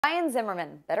Ryan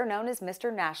Zimmerman, better known as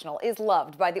Mr. National, is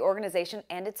loved by the organization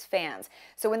and its fans.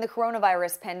 So when the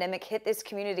coronavirus pandemic hit this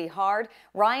community hard,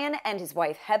 Ryan and his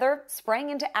wife Heather sprang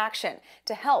into action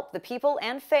to help the people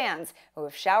and fans who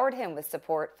have showered him with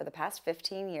support for the past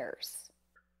 15 years.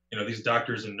 These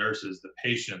doctors and nurses, the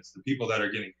patients, the people that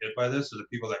are getting hit by this are the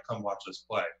people that come watch us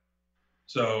play.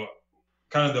 So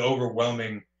kind of the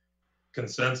overwhelming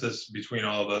consensus between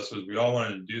all of us was we all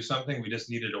wanted to do something. We just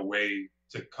needed a way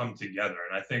to come together.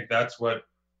 And I think that's what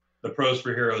the Pros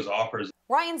for Heroes offers.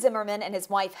 Ryan Zimmerman and his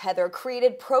wife Heather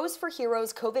created Pros for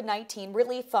Heroes COVID-19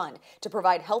 Relief Fund to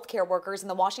provide healthcare workers in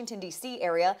the Washington, D.C.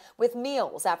 area with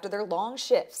meals after their long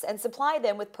shifts and supply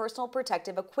them with personal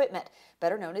protective equipment,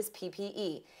 better known as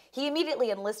PPE. He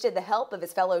immediately enlisted the help of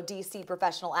his fellow D.C.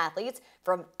 professional athletes,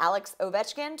 from Alex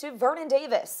Ovechkin to Vernon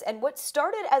Davis. And what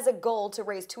started as a goal to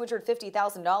raise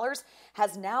 $250,000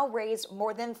 has now raised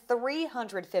more than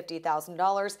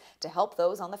 $350,000 to help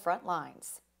those on the front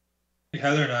lines.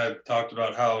 Heather and I have talked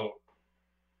about how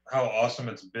awesome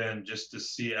it's been just to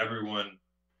see everyone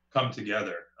come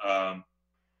together.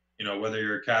 Whether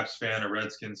you're a Caps fan, a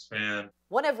Redskins fan.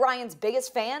 One of Ryan's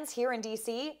biggest fans here in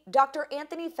D.C., Dr.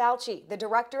 Anthony Fauci, the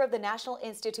director of the National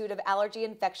Institute of Allergy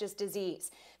and Infectious Disease.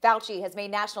 Fauci has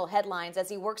made national headlines as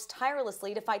he works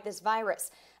tirelessly to fight this virus.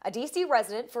 A D.C.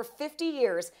 resident for 50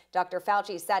 years, Dr.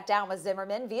 Fauci sat down with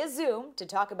Zimmerman via Zoom to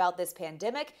talk about this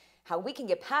pandemic, how we can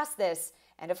get past this,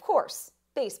 and of course,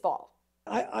 baseball.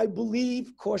 I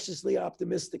believe cautiously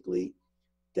optimistically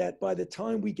that by the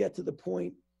time we get to the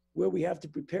point where we have to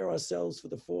prepare ourselves for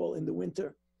the fall and the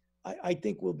winter, I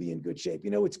think we'll be in good shape.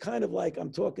 It's kind of like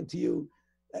I'm talking to you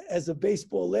as a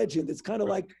baseball legend. It's kind of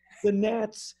like the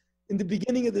Nats in the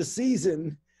beginning of the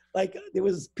season. Like there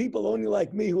was people only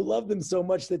like me who loved them so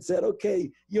much that said,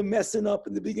 okay, you're messing up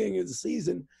in the beginning of the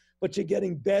season, but you're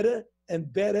getting better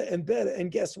and better and better.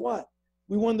 And guess what?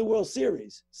 We won the World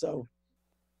Series.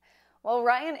 Well,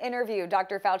 Ryan interviewed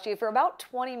Dr. Fauci for about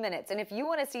 20 minutes. And if you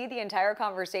want to see the entire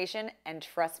conversation, and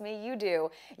trust me, you do,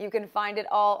 you can find it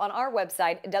all on our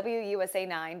website,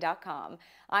 WUSA9.com.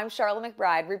 I'm Charlotte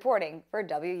McBride reporting for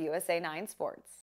WUSA 9 Sports.